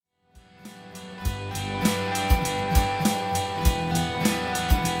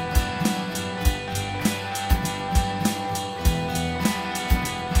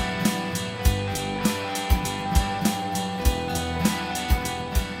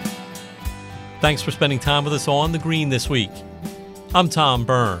Thanks for spending time with us on The Green this week. I'm Tom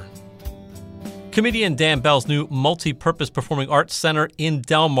Byrne. Comedian Dan Bell's new multi-purpose performing arts center in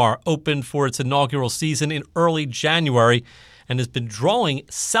Delmar opened for its inaugural season in early January and has been drawing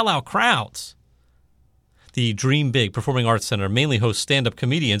sellout crowds. The Dream Big Performing Arts Center mainly hosts stand-up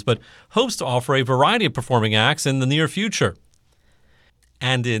comedians, but hopes to offer a variety of performing acts in the near future.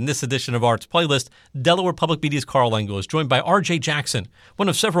 And in this edition of Arts Playlist, Delaware Public Media's Carl Engel is joined by R.J. Jackson, one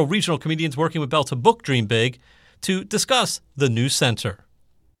of several regional comedians working with Bell to book Dream Big, to discuss the new center.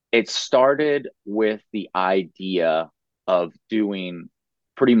 It started with the idea of doing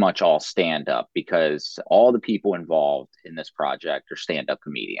pretty much all stand-up because all the people involved in this project are stand-up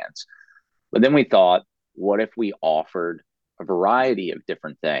comedians. But then we thought, what if we offered a variety of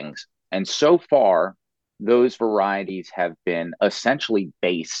different things? And so far, those varieties have been essentially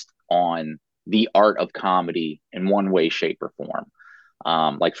based on the art of comedy in one way, shape, or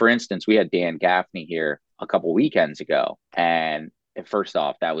form. Like, for instance, we had Dan Gaffney here a couple weekends ago. And first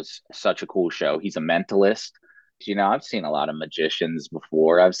off, that was such a cool show. He's a mentalist. You know, I've seen a lot of magicians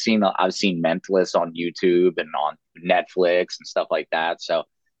before. I've seen mentalists on YouTube and on Netflix and stuff like that. So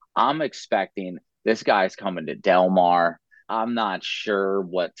I'm expecting this guy's coming to Delmar. I'm not sure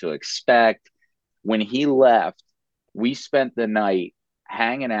what to expect. When he left, we spent the night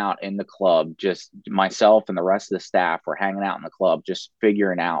hanging out in the club. Just myself and the rest of the staff were hanging out in the club, just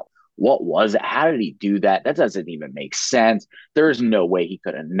figuring out what was it? How did he do that? That doesn't even make sense. There's no way he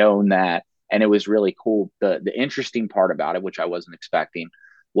could have known that. And it was really cool. The interesting part about it, which I wasn't expecting,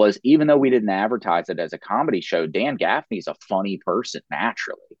 was even though we didn't advertise it as a comedy show, Dan Gaffney's a funny person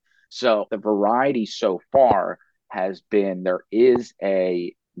naturally. So the variety so far has been, there is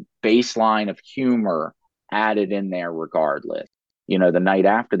a baseline of humor added in there regardless. You know, the night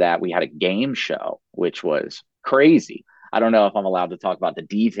after that, we had a game show, which was crazy. I don't know if I'm allowed to talk about the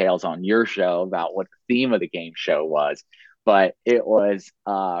details on your show about what the theme of the game show was, but it was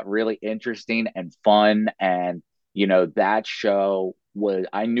really interesting and fun. And, you know, that show was,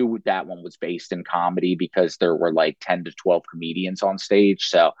 I knew that one was based in comedy because there were like 10 to 12 comedians on stage.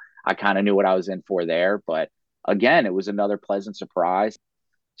 So I kind of knew what I was in for there. But again, it was another pleasant surprise.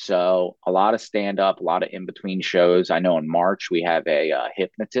 So a lot of stand-up, a lot of in-between shows. I know in March we have a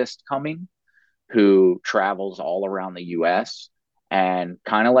hypnotist coming who travels all around the U.S. And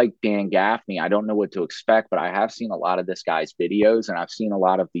kind of like Dan Gaffney, I don't know what to expect, but I have seen a lot of this guy's videos and I've seen a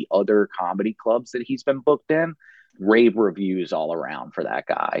lot of the other comedy clubs that he's been booked in. Rave reviews all around for that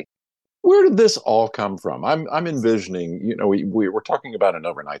guy. Where did this all come from? I'm envisioning, you know, we're talking about an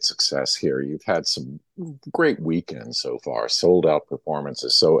overnight success here. You've had some great weekends so far, sold out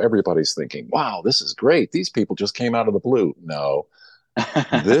performances. So everybody's thinking, wow, this is great. These people just came out of the blue. No,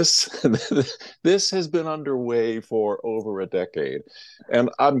 this has been underway for over a decade. And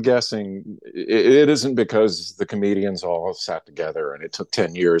I'm guessing it isn't because the comedians all sat together and it took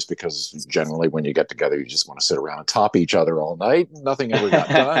 10 years, because generally when you get together, you just want to sit around and top each other all night. Nothing ever got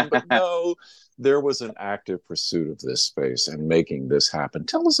done. But no, there was an active pursuit of this space and making this happen.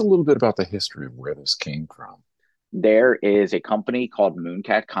 Tell us a little bit about the history of where this came from. There is a company called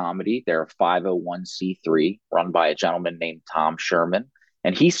Mooncat Comedy. They're a 501c3 run by a gentleman named Tom Sherman.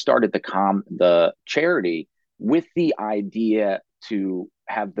 And he started the charity with the idea to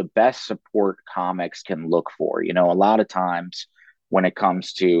have the best support comics can look for. You know, a lot of times when it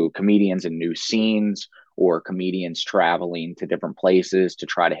comes to comedians in new scenes or comedians traveling to different places to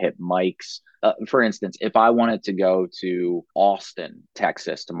try to hit mics. For instance, if I wanted to go to Austin,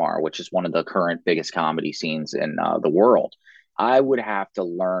 Texas tomorrow, which is one of the current biggest comedy scenes in the world, I would have to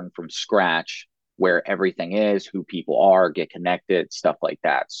learn from scratch where everything is, who people are, get connected, stuff like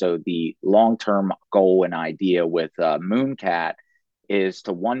that. So the long-term goal and idea with Mooncat is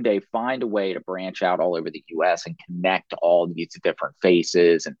to one day find a way to branch out all over the U.S. and connect all these different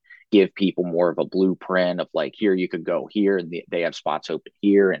faces and give people more of a blueprint of like, here, you could go here and they have spots open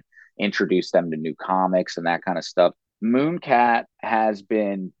here, and introduce them to new comics and that kind of stuff. Mooncat has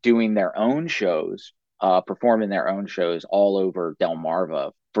been doing their own shows, performing their own shows all over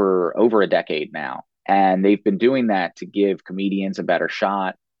Delmarva for over a decade now. And they've been doing that to give comedians a better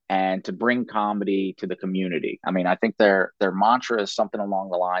shot and to bring comedy to the community. I mean, I think their mantra is something along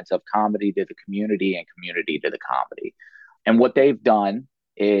the lines of comedy to the community and community to the comedy. And what they've done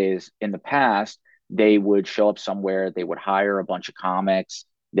is, in the past, they would show up somewhere, they would hire a bunch of comics,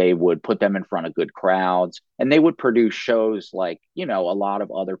 they would put them in front of good crowds, and they would produce shows like, you know, a lot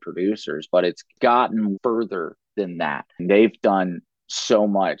of other producers, but it's gotten further than that. They've done so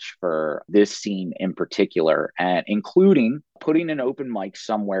much for this scene in particular, and including putting an open mic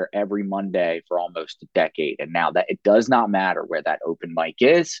somewhere every Monday for almost a decade. And now that it does not matter where that open mic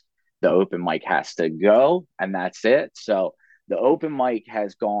is, The open mic has to go, and that's it. So the open mic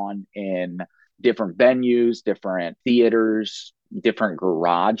has gone in different venues, different theaters, different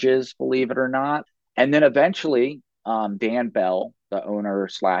garages, believe it or not. And then eventually, Dan Bell, the owner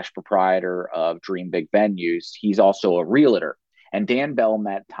slash proprietor of Dream Big Venues, he's also a realtor. And Dan Bell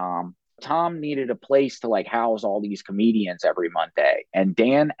met Tom. Tom needed a place to like house all these comedians every Monday. And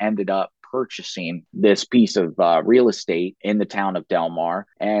Dan ended up purchasing this piece of real estate in the town of Delmar.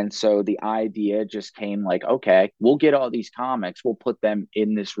 And so the idea just came like, okay, we'll get all these comics, we'll put them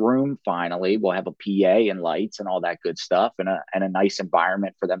in this room finally. We'll have a PA and lights and all that good stuff and a nice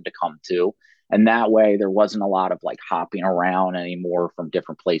environment for them to come to. And that way there wasn't a lot of like hopping around anymore from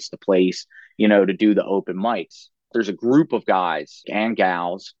different place to place, to do the open mics. There's a group of guys and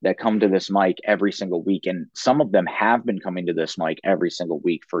gals that come to this mic every single week. And some of them have been coming to this mic every single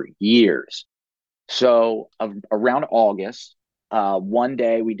week for years. So around August, one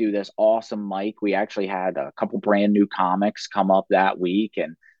day we do this awesome mic. We actually had a couple brand new comics come up that week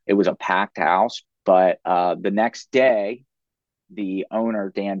and it was a packed house. But the next day, the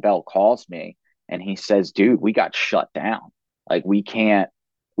owner, Dan Bell, calls me and he says, dude, we got shut down. Like we can't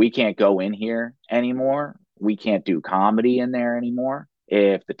go in here anymore. We can't do comedy in there anymore.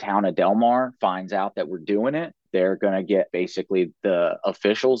 If the town of Delmar finds out that we're doing it, they're going to get basically the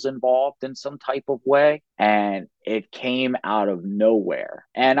officials involved in some type of way. And it came out of nowhere.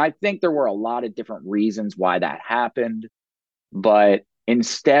 And I think there were a lot of different reasons why that happened. But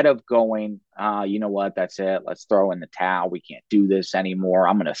instead of going, you know what, that's it, let's throw in the towel, we can't do this anymore,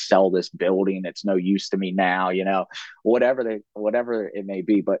 I'm going to sell this building, it's no use to me now, whatever it may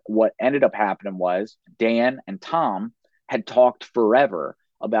be. But what ended up happening was Dan and Tom had talked forever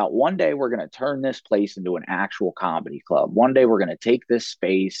about one day we're going to turn this place into an actual comedy club. One day we're going to take this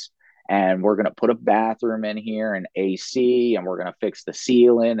space and we're going to put a bathroom in here and AC, and we're going to fix the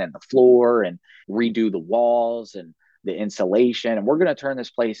ceiling and the floor and redo the walls and the insulation, and we're going to turn this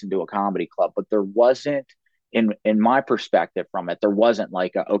place into a comedy club. But there wasn't, in my perspective from it, there wasn't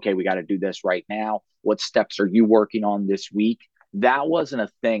like, okay, we got to do this right now. What steps are you working on this week? That wasn't a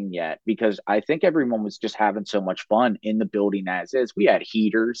thing yet, because I think everyone was just having so much fun in the building as is. We had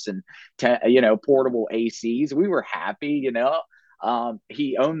heaters and, portable ACs. We were happy,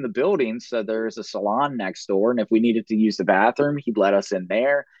 he owned the building, so there's a salon next door, and if we needed to use the bathroom, he'd let us in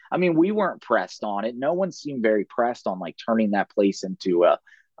there. I mean, we weren't pressed on it. No one seemed very pressed on like turning that place into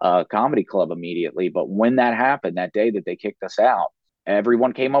a comedy club immediately. But when that happened, that day that they kicked us out,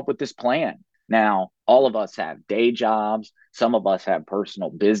 everyone came up with this plan. Now, all of us have day jobs. Some of us have personal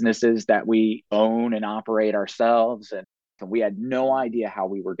businesses that we own and operate ourselves. And we had no idea how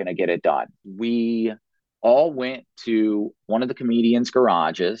we were going to get it done. We all went to one of the comedians'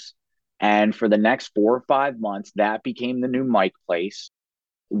 garages. And for the next 4 or 5 months, that became the new mic place.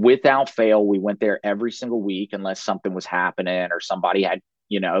 Without fail, we went there every single week unless something was happening or somebody had,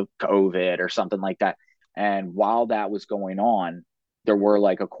 COVID or something like that. And while that was going on, there were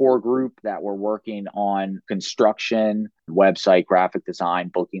like a core group that were working on construction, website, graphic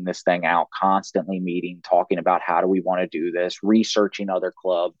design, booking this thing out, constantly meeting, talking about how do we want to do this, researching other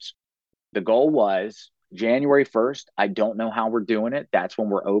clubs. The goal was January 1st. I don't know how we're doing it. That's when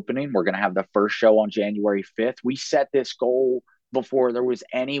we're opening. We're going to have the first show on January 5th. We set this goal before there was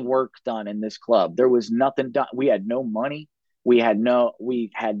any work done in this club. There was nothing done. We had no money. We had no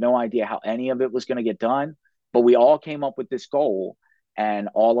idea how any of it was going to get done, but we all came up with this goal, and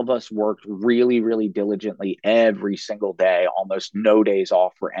all of us worked really, really diligently every single day, almost no days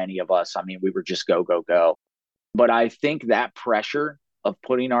off for any of us. I mean, we were just go, go, go. But I think that pressure of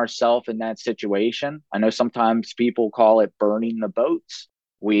putting ourselves in that situation, I know sometimes people call it burning the boats.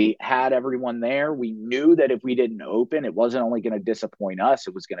 We had everyone there. We knew that if we didn't open, it wasn't only going to disappoint us,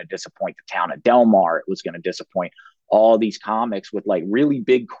 it was going to disappoint the town of Delmar. It was going to disappoint all these comics with like really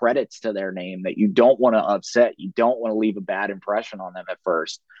big credits to their name that you don't want to upset. You don't want to leave a bad impression on them at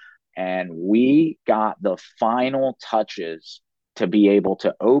first. And we got the final touches to be able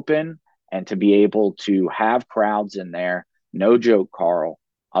to open and to be able to have crowds in there. No joke, Carl,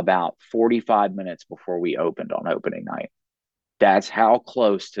 about 45 minutes before we opened on opening night. That's how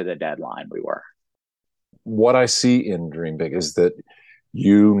close to the deadline we were. What I see in Dream Big is that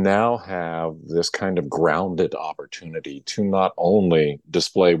you now have this kind of grounded opportunity to not only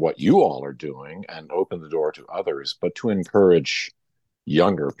display what you all are doing and open the door to others, but to encourage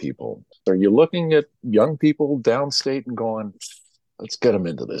younger people. Are you looking at young people downstate and going, let's get them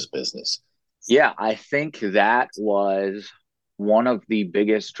into this business? Yeah, I think that was one of the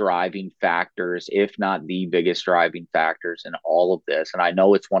biggest driving factors, if not the biggest driving factors in all of this. And I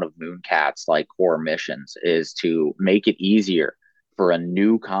know it's one of Mooncat's like core missions is to make it easier for a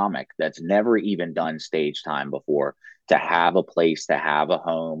new comic that's never even done stage time before to have a place, to have a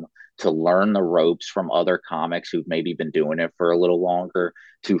home, to learn the ropes from other comics who've maybe been doing it for a little longer,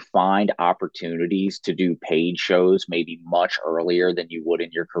 to find opportunities to do paid shows maybe much earlier than you would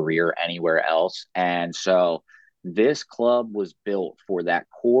in your career anywhere else. And so this club was built for that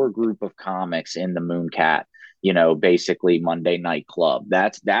core group of comics in the Mooncat, basically Monday Night Club.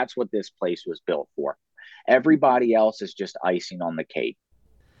 That's what this place was built for. Everybody else is just icing on the cake.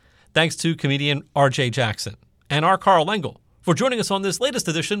 Thanks to comedian R.J. Jackson and our Carl Engel for joining us on this latest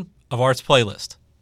edition of Arts Playlist.